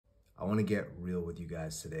I want to get real with you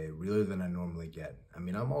guys today, realer than I normally get. I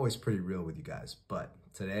mean, I'm always pretty real with you guys, but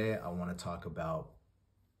today I want to talk about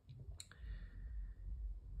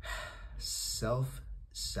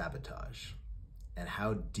self-sabotage and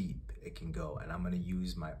how deep it can go. And I'm going to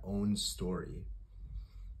use my own story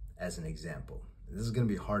as an example. This is going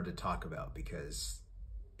to be hard to talk about because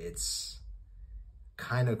it's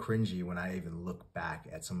kind of cringy when I even look back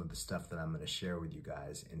at some of the stuff that I'm going to share with you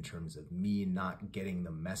guys in terms of me not getting the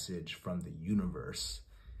message from the universe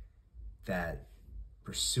that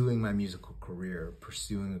pursuing my musical career,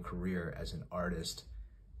 pursuing a career as an artist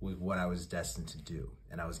was what I was destined to do.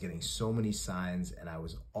 And I was getting so many signs and I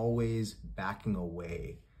was always backing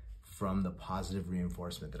away from the positive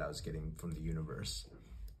reinforcement that I was getting from the universe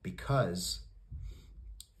because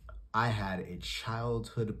I had a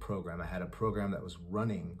childhood program. I had a program that was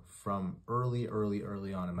running from early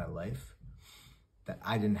on in my life that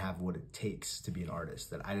I didn't have what it takes to be an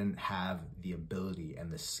artist, that I didn't have the ability and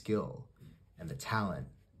the skill and the talent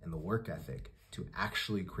and the work ethic to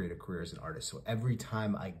actually create a career as an artist. So every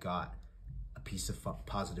time I got a piece of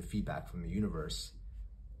positive feedback from the universe,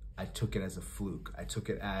 I took it as a fluke. I took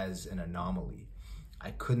it as an anomaly. I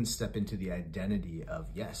couldn't step into the identity of,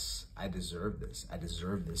 yes, I deserve this. I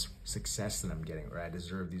deserve this success that I'm getting, or I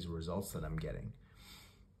deserve these results that I'm getting,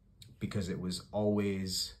 because it was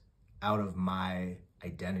always out of my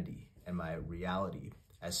identity and my reality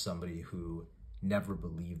as somebody who never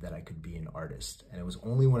believed that I could be an artist. And it was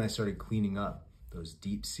only when I started cleaning up those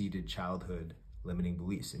deep-seated childhood limiting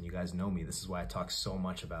beliefs, and you guys know me, this is why I talk so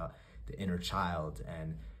much about the inner child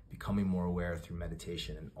and becoming more aware through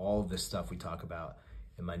meditation and all of this stuff we talk about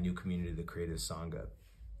in my new community, the Creative Sangha.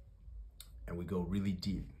 And we go really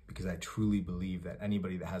deep because I truly believe that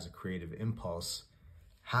anybody that has a creative impulse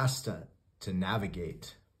has to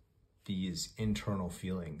navigate these internal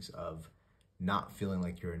feelings of not feeling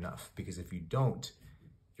like you're enough. Because if you don't,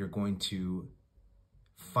 you're going to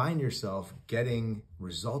find yourself getting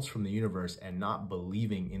results from the universe and not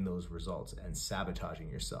believing in those results and sabotaging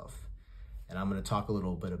yourself. And I'm going to talk a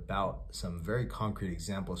little bit about some very concrete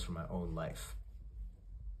examples from my own life.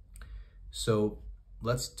 So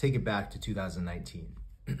let's take it back to 2019.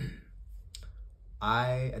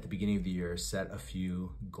 I, at the beginning of the year, set a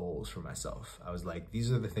few goals for myself. I was like, these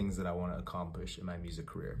are the things that I want to accomplish in my music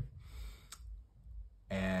career.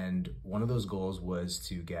 And one of those goals was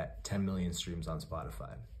to get 10 million streams on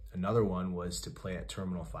Spotify. Another one was to play at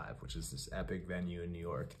Terminal 5, which is this epic venue in New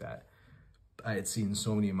York that I had seen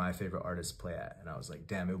so many of my favorite artists play at. And I was like,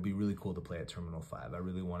 damn, it would be really cool to play at Terminal 5. I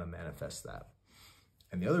really want to manifest that.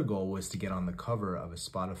 And the other goal was to get on the cover of a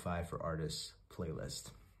Spotify for Artists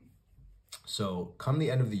playlist. So come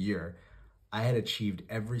the end of the year, I had achieved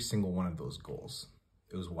every single one of those goals.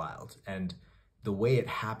 It was wild. And the way it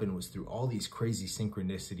happened was through all these crazy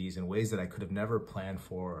synchronicities and ways that I could have never planned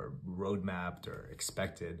for, or roadmapped, or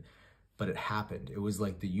expected, but it happened. It was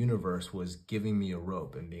like the universe was giving me a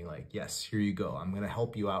rope and being like, yes, here you go. I'm gonna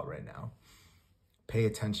help you out right now. Pay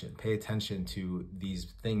attention to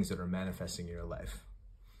these things that are manifesting in your life.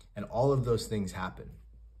 And all of those things happened.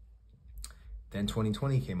 Then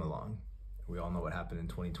 2020 came along. We all know what happened in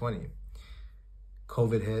 2020.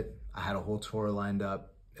 COVID hit. I had a whole tour lined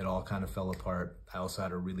up. It all kind of fell apart. I also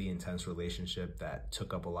had a really intense relationship that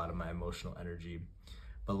took up a lot of my emotional energy.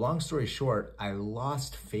 But long story short, I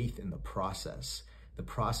lost faith in the process that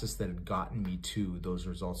had gotten me to those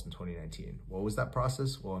results in 2019. What was that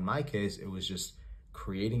process? Well, in my case, it was just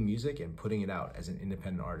creating music and putting it out as an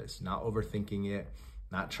independent artist, not overthinking it,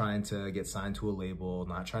 not trying to get signed to a label,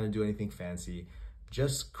 not trying to do anything fancy,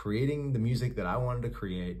 just creating the music that I wanted to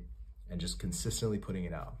create and just consistently putting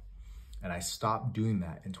it out. And I stopped doing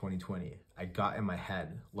that in 2020. I got in my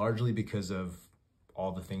head, largely because of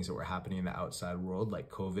all the things that were happening in the outside world, like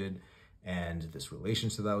COVID and this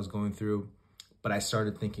relationship that I was going through. But I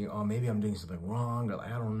started thinking, oh, maybe I'm doing something wrong, or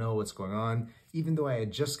like, I don't know what's going on, even though I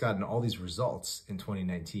had just gotten all these results in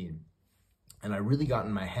 2019. And I really got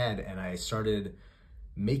in my head and I started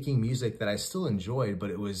making music that I still enjoyed,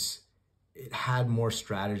 but it had more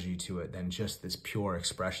strategy to it than just this pure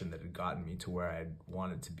expression that had gotten me to where I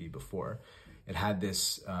wanted to be before. It had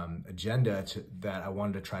this agenda that I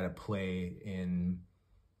wanted to try to play in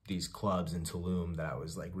these clubs in Tulum that I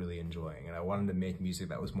was like really enjoying. And I wanted to make music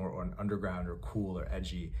that was more underground or cool or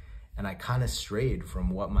edgy. And I kind of strayed from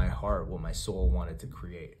what my heart, what my soul wanted to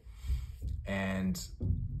create. And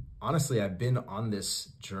honestly, I've been on this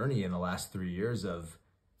journey in the last 3 years of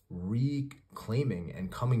reclaiming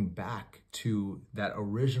and coming back to that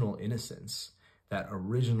original innocence, that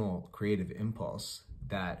original creative impulse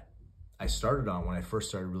that I started on when I first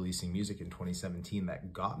started releasing music in 2017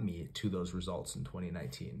 that got me to those results in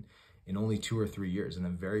 2019. in only 2 or 3 years, in a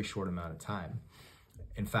very short amount of time.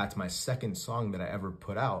 In fact, my second song that I ever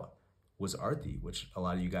put out was Arti, which a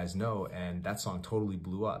lot of you guys know, and that song totally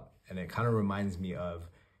blew up. And it kind of reminds me of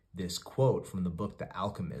this quote from the book The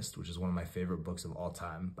Alchemist, which is one of my favorite books of all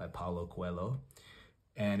time by Paulo Coelho.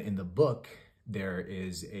 And in the book, there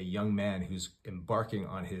is a young man who's embarking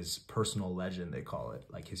on his personal legend, they call it,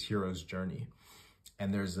 like his hero's journey.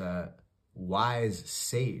 And there's a wise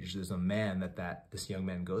sage, there's a man that this young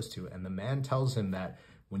man goes to, and the man tells him that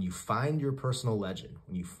when you find your personal legend,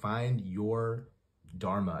 when you find your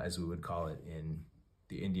dharma, as we would call it in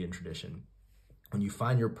the Indian tradition, when you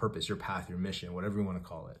find your purpose, your path, your mission, whatever you want to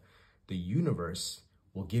call it, the universe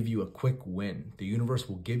will give you a quick win. The universe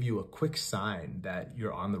will give you a quick sign that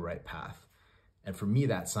you're on the right path. And for me,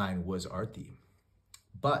 that sign was Arti.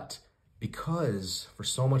 But because for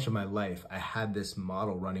so much of my life, I had this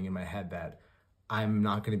model running in my head that I'm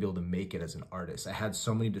not going to be able to make it as an artist. I had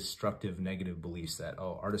so many destructive, negative beliefs that,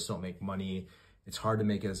 oh, artists don't make money. It's hard to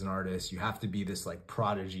make it as an artist. You have to be this like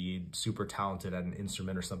prodigy, super talented at an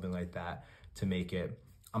instrument or something like that to make it.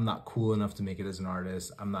 I'm not cool enough to make it as an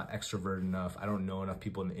artist. I'm not extroverted enough. I don't know enough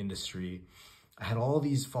people in the industry. I had all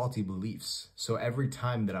these faulty beliefs. So every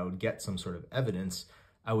time that I would get some sort of evidence,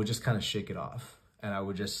 I would just kind of shake it off. And I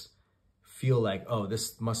would just feel like, oh,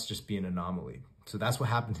 this must just be an anomaly. So that's what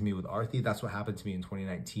happened to me with Arti. That's what happened to me in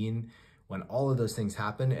 2019 when all of those things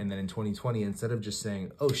happened. And then in 2020, instead of just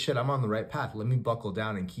saying, oh shit, I'm on the right path, let me buckle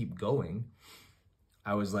down and keep going,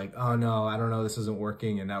 I was like, oh no, I don't know, this isn't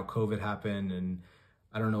working. And now COVID happened and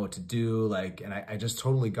I don't know what to do. And I just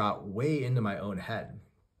totally got way into my own head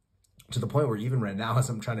to the point where even right now, as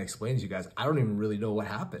I'm trying to explain to you guys, I don't even really know what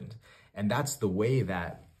happened. And that's the way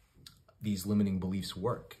that these limiting beliefs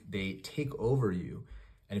work. They take over you.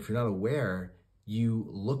 And if you're not aware, you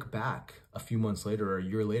look back a few months later or a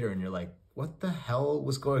year later and you're like, what the hell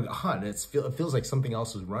was going on? It feels like something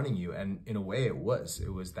else was running you. And in a way it was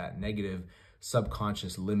that negative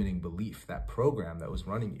subconscious limiting belief, that program that was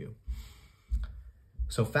running you.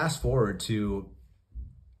 So fast forward to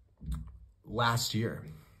last year,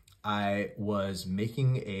 I was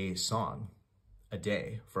making a song a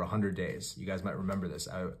day for 100 days. You guys might remember this.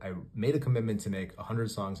 I made a commitment to make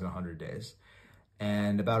 100 songs in 100 days.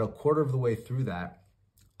 And about a quarter of the way through that,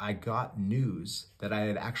 I got news that I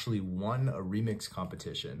had actually won a remix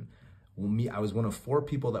competition. I was one of 4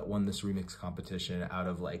 people that won this remix competition out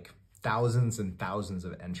of like thousands and thousands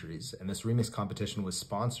of entries. And this remix competition was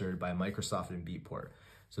sponsored by Microsoft and Beatport.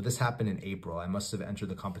 So this happened in April. I must have entered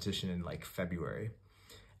the competition in like February.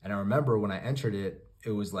 And I remember when I entered it, it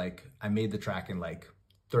was like, I made the track in like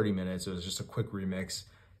 30 minutes. It was just a quick remix.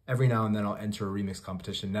 Every now and then I'll enter a remix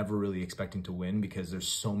competition, never really expecting to win because there's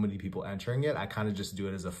so many people entering it. I kind of just do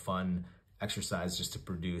it as a fun exercise just to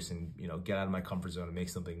produce and, you know, get out of my comfort zone and make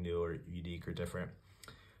something new or unique or different.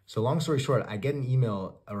 So long story short, I get an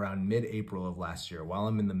email around mid-April of last year while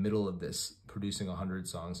I'm in the middle of this producing 100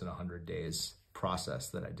 songs in 100 days process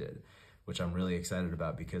that I did, which I'm really excited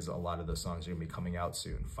about because a lot of those songs are gonna be coming out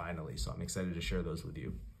soon, finally. So I'm excited to share those with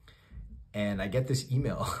you. And I get this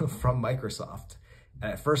email from Microsoft.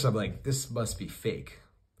 And at first I'm like, this must be fake.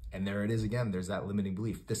 And there it is again, there's that limiting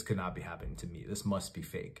belief. This could not be happening to me. This must be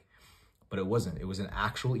fake. But it wasn't. It was an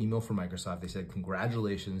actual email from Microsoft. They said,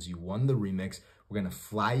 congratulations, you won the remix. We're gonna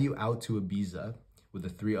fly you out to Ibiza with the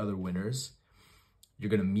 3 other winners. You're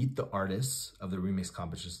gonna meet the artists of the remix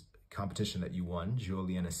competition that you won,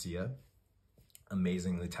 Gioli and Asia.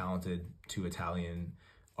 Amazingly talented 2 Italian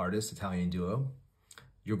artists, Italian duo.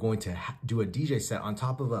 You're going to do a DJ set on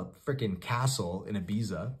top of a freaking castle in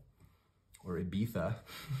Ibiza, or Ibiza,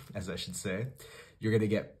 as I should say. You're gonna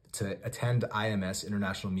get to attend IMS,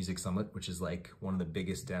 International Music Summit, which is like one of the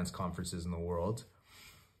biggest dance conferences in the world.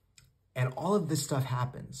 And all of this stuff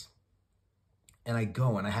happens. And I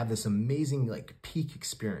go and I have this amazing like peak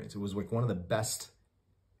experience. It was like one of the best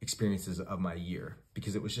experiences of my year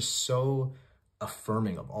because it was just so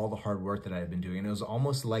affirming of all the hard work that I had been doing. And it was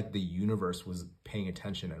almost like the universe was paying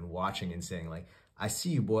attention and watching and saying like, I see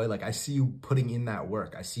you, boy. Like I see you putting in that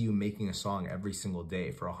work. I see you making a song every single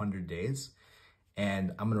day for 100 days.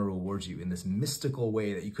 And I'm gonna reward you in this mystical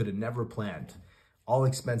way that you could have never planned. All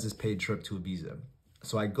expenses paid trip to Ibiza.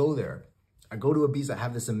 So I go there. I go to Ibiza, I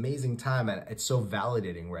have this amazing time, and it's so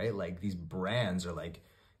validating, right? Like these brands are like,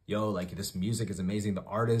 yo, like this music is amazing. The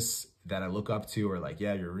artists that I look up to are like,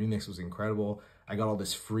 yeah, your remix was incredible. I got all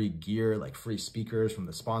this free gear, like free speakers from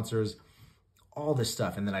the sponsors, all this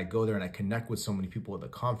stuff. And then I go there and I connect with so many people at the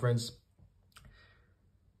conference.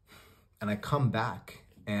 And I come back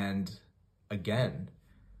and again,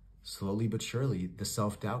 slowly but surely, the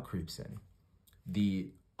self-doubt creeps in.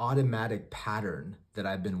 The automatic pattern that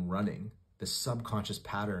I've been running, the subconscious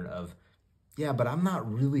pattern of, yeah, but I'm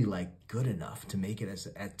not really like good enough to make it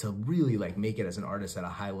to really like make it as an artist at a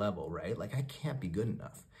high level, right? Like I can't be good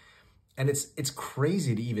enough. And it's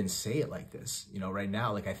crazy to even say it like this, you know, right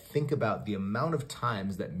now. Like I think about the amount of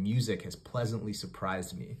times that music has pleasantly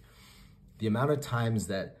surprised me, the amount of times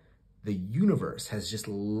that the universe has just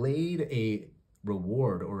laid a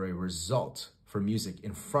reward or a result for music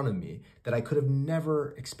in front of me that I could have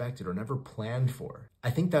never expected or never planned for. I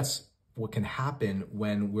think that's what can happen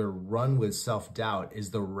when we're run with self-doubt,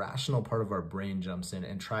 is the rational part of our brain jumps in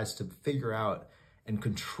and tries to figure out and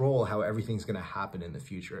control how everything's gonna happen in the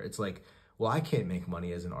future. It's like, well, I can't make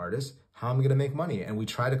money as an artist. How am I gonna make money? And we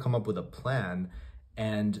try to come up with a plan,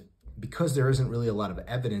 and because there isn't really a lot of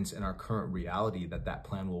evidence in our current reality that that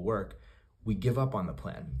plan will work, we give up on the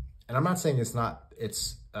plan. And I'm not saying it's not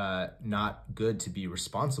good to be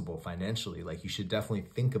responsible financially. Like you should definitely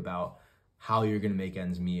think about how you're gonna make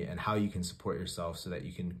ends meet and how you can support yourself so that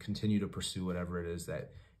you can continue to pursue whatever it is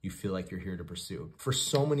that you feel like you're here to pursue. For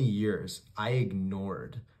so many years, I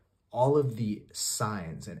ignored all of the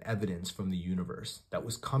signs and evidence from the universe that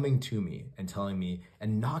was coming to me and telling me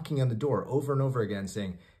and knocking on the door over and over again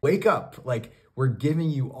saying, wake up, like we're giving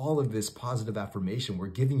you all of this positive affirmation. We're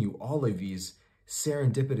giving you all of these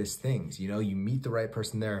serendipitous things. You know, you meet the right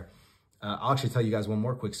person there. I'll actually tell you guys one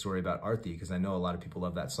more quick story about Arti, because I know a lot of people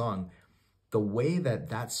love that song. The way that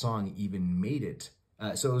that song even made it,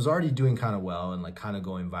 so it was already doing kind of well and like kind of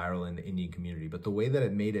going viral in the Indian community, but the way that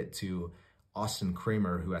it made it to Austin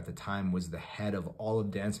Kramer, who at the time was the head of all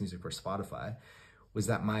of dance music for Spotify, was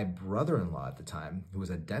that my brother-in-law at the time, who was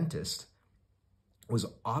a dentist, was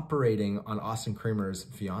operating on Austin Kramer's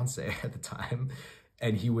fiance at the time,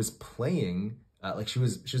 and he was playing, like she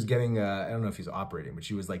was getting, I don't know if he's operating, but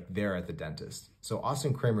she was like there at the dentist. So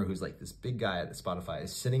Austin Kramer, who's like this big guy at Spotify,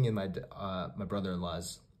 is sitting in my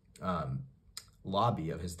brother-in-law's lobby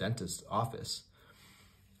of his dentist office,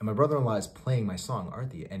 and my brother-in-law is playing my song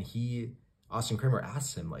Arti, and Austin Kramer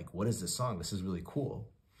asks him like, what is this song? This is really cool.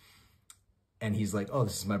 And he's like, oh,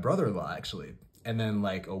 this is my brother-in-law actually. And then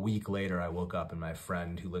like a week later, I woke up and my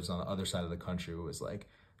friend who lives on the other side of the country was like,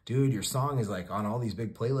 dude, your song is like on all these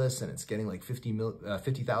big playlists and it's getting like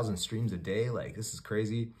 50,000 streams a day. Like, this is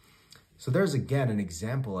crazy. So there's again an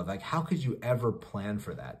example of like, how could you ever plan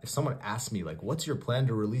for that? If someone asked me like, what's your plan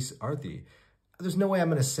to release Arti? There's no way I'm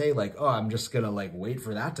gonna say like, oh, I'm just gonna like wait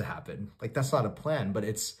for that to happen. Like that's not a plan, but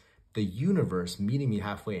it's the universe meeting me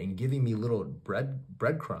halfway and giving me little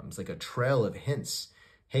breadcrumbs, like a trail of hints.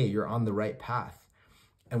 Hey, you're on the right path.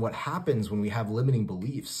 And what happens when we have limiting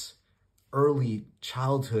beliefs, early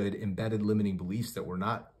childhood embedded limiting beliefs that we're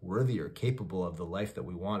not worthy or capable of the life that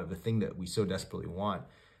we want, of the thing that we so desperately want,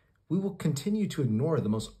 we will continue to ignore the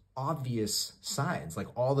most obvious signs, like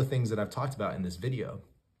all the things that I've talked about in this video.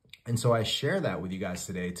 And so I share that with you guys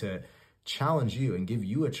today to challenge you and give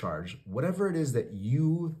you a charge, whatever it is that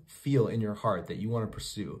you feel in your heart that you want to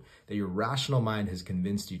pursue, that your rational mind has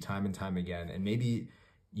convinced you time and time again. And maybe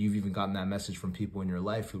you've even gotten that message from people in your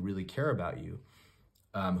life who really care about you,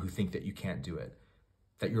 who think that you can't do it,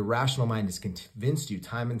 that your rational mind has convinced you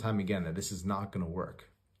time and time again that this is not going to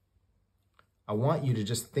work. I want you to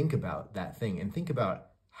just think about that thing and think about,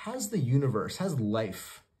 has the universe, has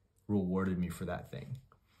life rewarded me for that thing?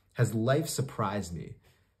 Has life surprised me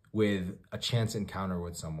with a chance encounter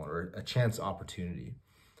with someone or a chance opportunity?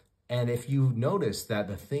 And if you notice that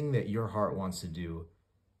the thing that your heart wants to do,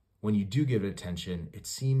 when you do give it attention, it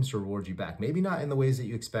seems to reward you back. Maybe not in the ways that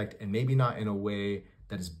you expect, and maybe not in a way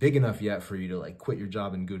that is big enough yet for you to like quit your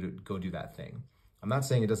job and go do that thing. I'm not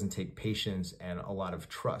saying it doesn't take patience and a lot of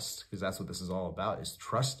trust, because that's what this is all about, is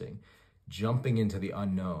trusting, jumping into the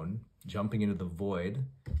unknown, jumping into the void,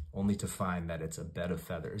 only to find that it's a bed of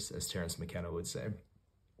feathers, as Terence McKenna would say.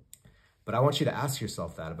 But I want you to ask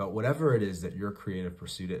yourself that about whatever it is that your creative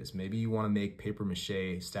pursuit is. Maybe you want to make paper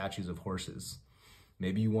mache statues of horses.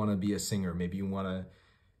 Maybe you want to be a singer. Maybe you want to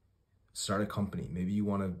start a company. Maybe you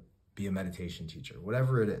want to be a meditation teacher.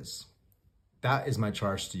 Whatever it is, that is my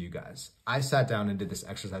charge to you guys. I sat down and did this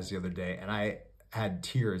exercise the other day, and I had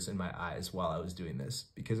tears in my eyes while I was doing this,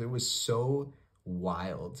 because it was so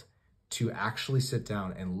wild to actually sit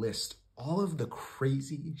down and list all of the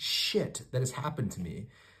crazy shit that has happened to me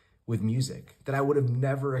with music that I would have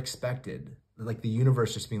never expected. Like the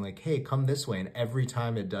universe just being like, hey, come this way. And every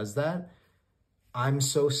time it does that, I'm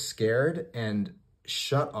so scared and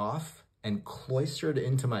shut off and cloistered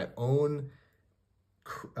into my own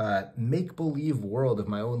make-believe world of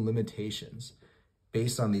my own limitations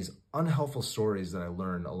based on these unhelpful stories that I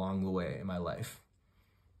learned along the way in my life,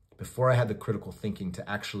 before I had the critical thinking to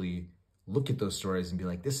actually look at those stories and be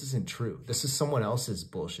like, this isn't true. This is someone else's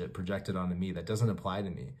bullshit projected onto me that doesn't apply to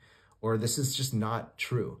me. Or this is just not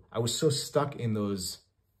true. I was so stuck in those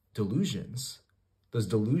delusions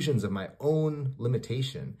of my own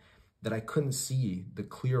limitation, that I couldn't see the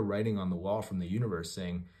clear writing on the wall from the universe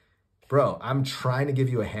saying, bro, I'm trying to give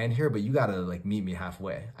you a hand here, but you gotta like meet me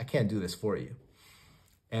halfway. I can't do this for you.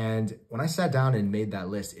 And when I sat down and made that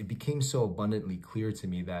list, it became so abundantly clear to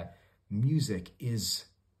me that music is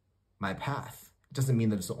my path. It doesn't mean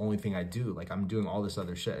that it's the only thing I do. Like, I'm doing all this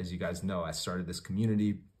other shit. As you guys know, I started this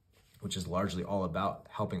community, which is largely all about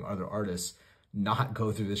helping other artists not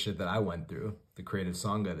go through the shit that I went through, the Creative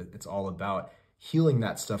Sangha. It's all about healing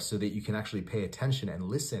that stuff so that you can actually pay attention and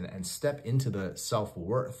listen and step into the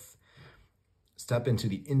self-worth, step into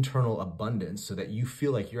the internal abundance so that you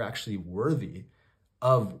feel like you're actually worthy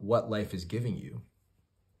of what life is giving you.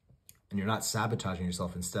 And you're not sabotaging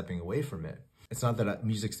yourself and stepping away from it. It's not that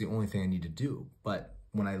music's the only thing I need to do, but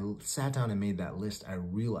when I sat down and made that list, I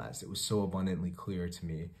realized it was so abundantly clear to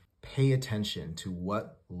me. Pay attention to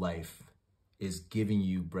what life is giving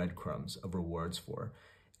you breadcrumbs of rewards for,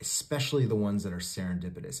 especially the ones that are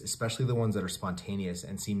serendipitous, especially the ones that are spontaneous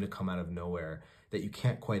and seem to come out of nowhere that you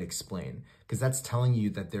can't quite explain, because that's telling you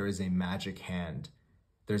that there is a magic hand,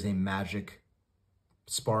 there's a magic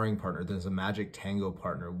sparring partner, there's a magic tango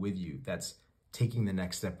partner with you that's taking the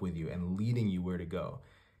next step with you and leading you where to go.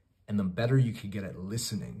 And the better you can get at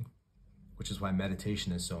listening, which is why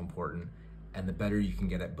meditation is so important, and the better you can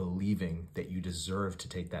get at believing that you deserve to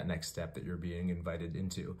take that next step that you're being invited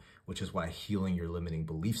into, which is why healing your limiting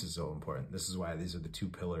beliefs is so important. This is why these are the two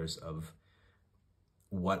pillars of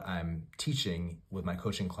what I'm teaching with my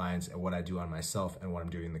coaching clients and what I do on myself and what I'm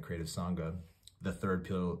doing in the Creative Sangha. The third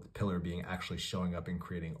pillar being actually showing up and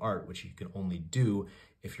creating art, which you can only do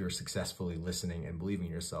if you're successfully listening and believing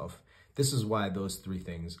in yourself. This is why those three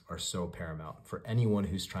things are so paramount for anyone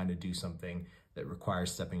who's trying to do something that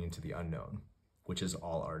requires stepping into the unknown, which is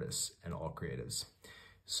all artists and all creatives.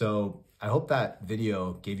 So I hope that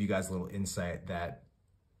video gave you guys a little insight that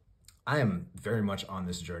I am very much on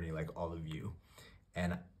this journey like all of you.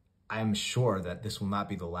 And I'm sure that this will not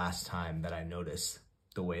be the last time that I notice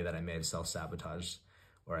the way that I may have self-sabotaged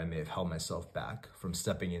or I may have held myself back from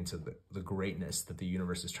stepping into the greatness that the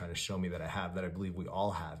universe is trying to show me that I have, that I believe we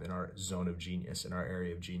all have in our zone of genius, in our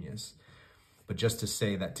area of genius. But just to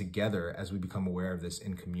say that together, as we become aware of this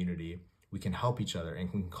in community, we can help each other and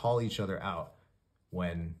can call each other out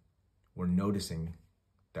when we're noticing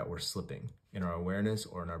that we're slipping in our awareness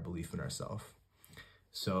or in our belief in ourselves.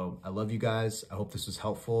 So I love you guys. I hope this was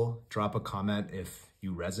helpful. Drop a comment if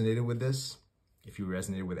you resonated with this, if you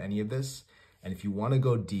resonated with any of this. And if you want to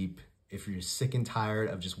go deep, if you're sick and tired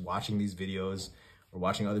of just watching these videos or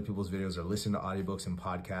watching other people's videos or listening to audiobooks and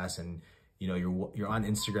podcasts, and you know, you're on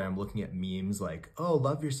Instagram looking at memes like, oh,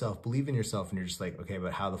 love yourself, believe in yourself. And you're just like, okay,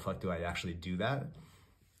 but how the fuck do I actually do that?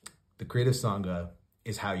 The Creative Sangha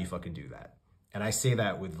is how you fucking do that. And I say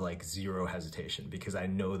that with like zero hesitation because I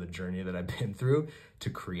know the journey that I've been through to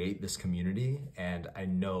create this community. And I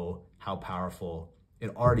know how powerful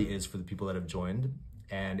it already is for the people that have joined.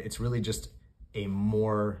 And it's really just a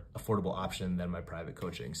more affordable option than my private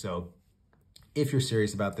coaching. So if you're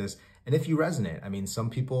serious about this and if you resonate, I mean, some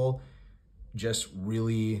people just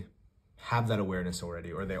really have that awareness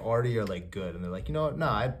already, or they already are like good and they're like, you know what,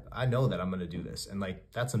 no, I know that I'm gonna do this. And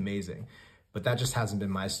like, that's amazing. But that just hasn't been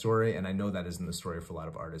my story. And I know that isn't the story for a lot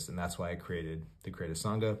of artists. And that's why I created the Creative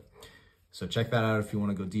Sangha. So check that out if you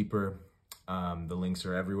wanna go deeper. The links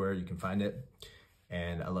are everywhere, you can find it.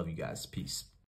 And I love you guys, peace.